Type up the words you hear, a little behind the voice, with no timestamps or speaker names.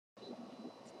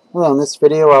Hello, in this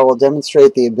video I will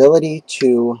demonstrate the ability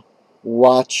to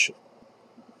watch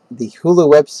the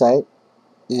Hulu website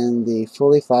in the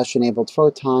fully Flash enabled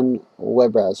Photon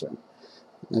web browser,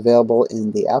 available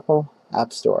in the Apple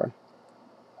App Store.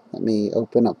 Let me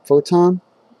open up Photon.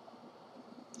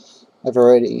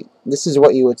 This is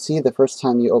what you would see the first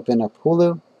time you open up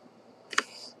Hulu,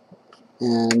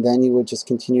 and then you would just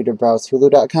continue to browse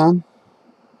hulu.com.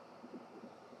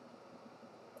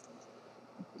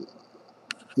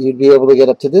 You'd be able to get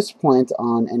up to this point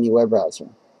on any web browser.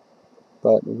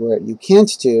 But what you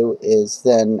can't do is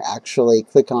then actually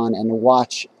click on and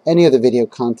watch any of the video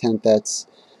content that's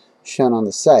shown on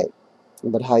the site.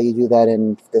 But how you do that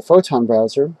in the Photon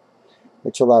browser,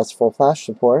 which allows full Flash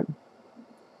support,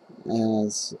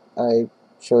 as I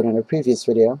showed in a previous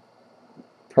video,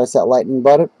 press that lightning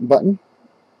button.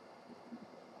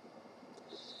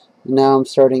 Now I'm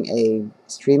starting a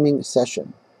streaming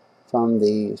session. From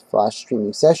the Flash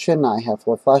streaming session, I have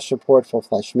full Flash support, full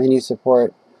Flash menu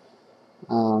support,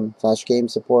 Flash game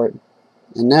support,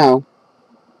 and now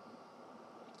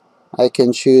I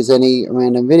can choose any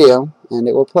random video and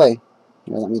it will play.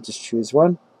 Here, let me just choose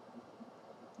one,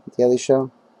 Daily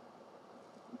Show,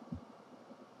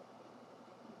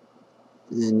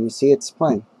 and you see it's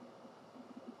playing.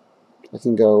 I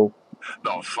can go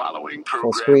The following full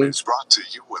program screen, is brought to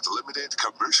you with limited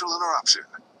commercial interruption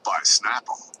by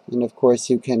Snapple. and of course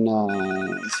you can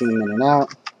zoom in and out.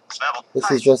 Snapple. This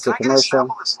Hi, is just a can I get commercial,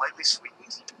 Snapple that's slightly sweetened?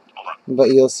 Hold on. but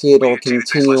you'll see it'll Will you take the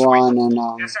taste continue less sweet? on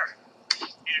and Yes, sir. Need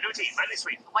a new tea, lightly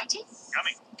sweet. White tea?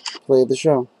 Yummy. play the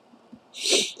show.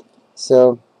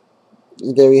 So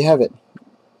there you have it.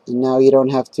 And now you don't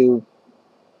have to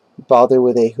bother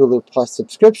with a Hulu Plus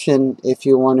subscription if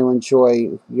you want to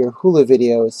enjoy your Hulu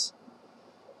videos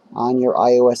on your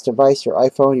iOS device, your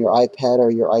iPhone, your iPad, or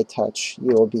your iTouch.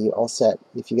 You will be all set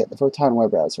if you get the Photon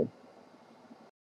web browser.